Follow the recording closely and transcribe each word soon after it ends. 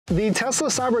The Tesla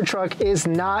Cybertruck is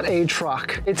not a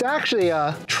truck. It's actually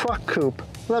a truck coupe.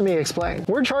 Let me explain.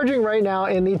 We're charging right now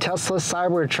in the Tesla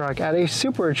Cybertruck at a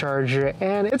supercharger,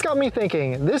 and it's got me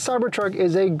thinking, this Cybertruck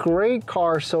is a great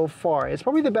car so far. It's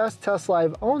probably the best Tesla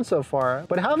I've owned so far,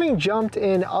 but having jumped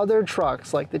in other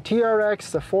trucks like the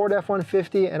TRX, the Ford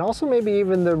F-150, and also maybe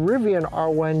even the Rivian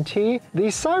R1T, the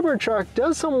Cybertruck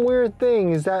does some weird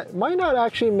things that might not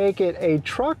actually make it a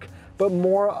truck, but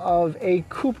more of a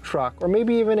coupe truck, or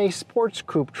maybe even a sports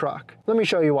coupe truck. Let me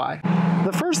show you why.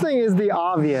 The first thing is the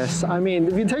obvious. I mean,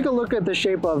 if you take a look at the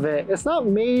shape of it, it's not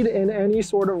made in any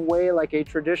sort of way like a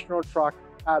traditional truck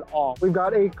at all. We've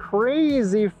got a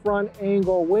crazy front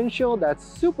angle windshield that's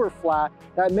super flat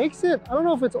that makes it, I don't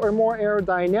know if it's more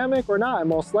aerodynamic or not, it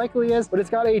most likely is, but it's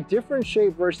got a different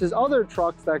shape versus other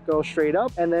trucks that go straight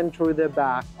up and then to the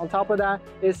back. On top of that,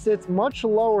 it sits much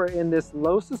lower in this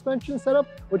low suspension setup,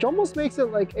 which almost makes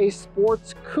it like a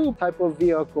sports coupe type of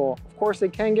vehicle. Of course,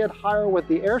 it can get higher with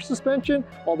the air suspension,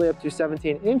 all the way up to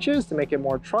 17 inches to make it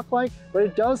more truck-like, but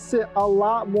it does sit a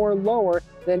lot more lower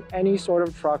than any sort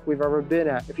of truck we've ever been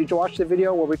at. If you watch the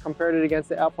video where we compared it against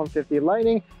the F-150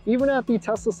 Lightning, even at the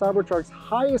Tesla Cybertruck's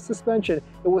highest suspension,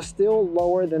 it was still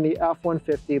lower than the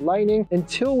F-150 Lightning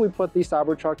until we put the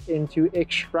Cybertruck into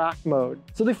extract mode.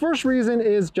 So the first reason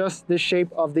is just the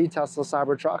shape of the Tesla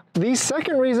Cybertruck. The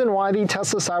second reason why the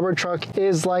Tesla Cybertruck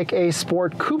is like a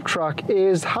sport coupe truck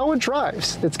is how it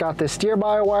drives. It's got this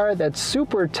steer-by-wire that's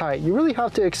super tight. You really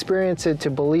have to experience it to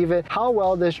believe it, how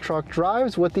well this truck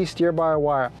drives with the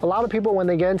steer-by-wire. A lot of people, when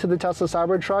they get into the Tesla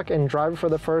Cybertruck and drive it for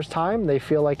the first time, they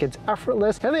feel like it's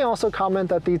effortless. And they also comment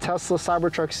that the Tesla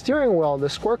Cybertruck steering wheel, the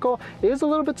Squircle, is a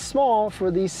little bit small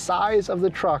for the size of the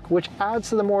truck, which adds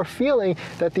to the more feeling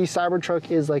that the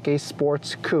Cybertruck is like a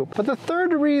sports coupe. But the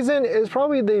third reason is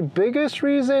probably the biggest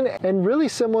reason, and really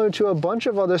similar to a bunch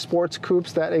of other sports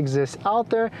coupes that exist out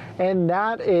there, and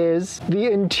that is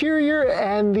the interior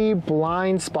and the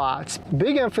blind spots.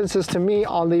 Big emphasis to me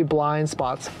on the blind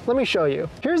spots. Let me show you.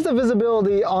 Here's the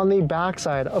visibility on the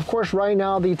backside. Of course, right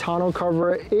now the tonneau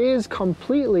cover is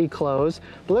completely closed,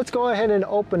 but let's go ahead and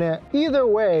open it. Either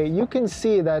way, you can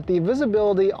see that the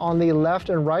visibility on the left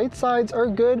and right sides are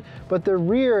good, but the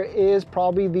rear is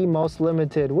probably the most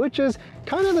limited, which is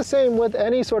kind of the same with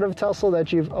any sort of Tesla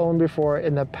that you've owned before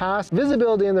in the past.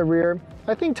 Visibility in the rear,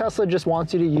 I think Tesla just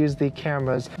wants you to use the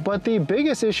cameras. But the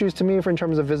biggest issues to me in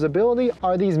terms of visibility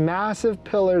are these massive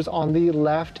pillars on the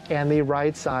left and the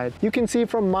right side. You can see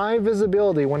from my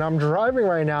visibility when I'm driving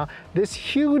right now, this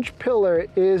huge pillar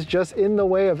is just in the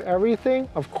way of everything.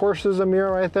 Of course, there's a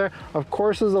mirror right there. Of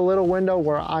course, there's a little window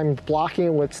where I'm blocking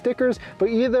it with stickers. But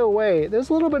either way, there's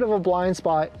a little bit of a blind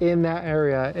spot in that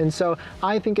area. And so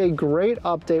I think a great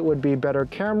update would be better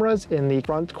cameras in the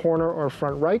front corner or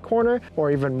front right corner,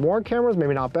 or even more cameras,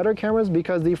 maybe not better cameras,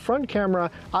 because the front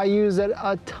camera, I use it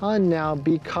a ton now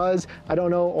because I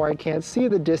don't know, or I can't see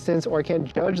the distance, or I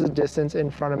can't judge the distance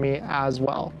in front of me as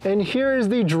well. And here's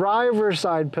the driver's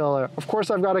side pillar. Of course,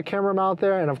 I've got a camera mount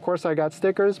there, and of course I got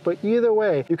stickers, but either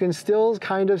way, you can still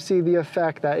kind of see the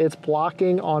effect that it's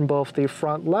blocking on both the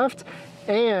front left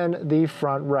and the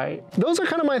front right. Those are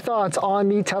kind of my thoughts on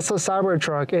the Tesla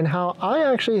Cybertruck and how I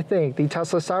actually think the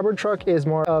Tesla Cybertruck is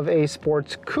more of a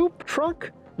sports coupe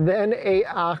truck than a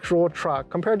actual truck.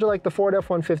 Compared to like the Ford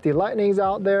F-150 Lightnings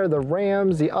out there, the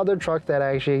Rams, the other trucks that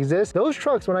actually exist. Those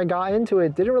trucks, when I got into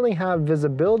it, didn't really have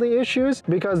visibility issues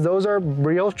because those are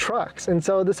real trucks. And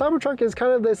so the Cybertruck is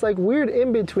kind of this like weird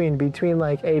in-between between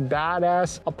like a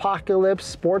badass apocalypse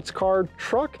sports car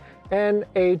truck and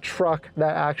a truck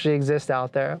that actually exists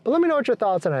out there. But let me know what your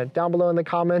thoughts on it down below in the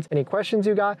comments, any questions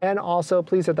you got, and also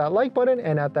please hit that like button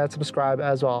and hit that subscribe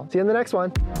as well. See you in the next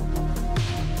one.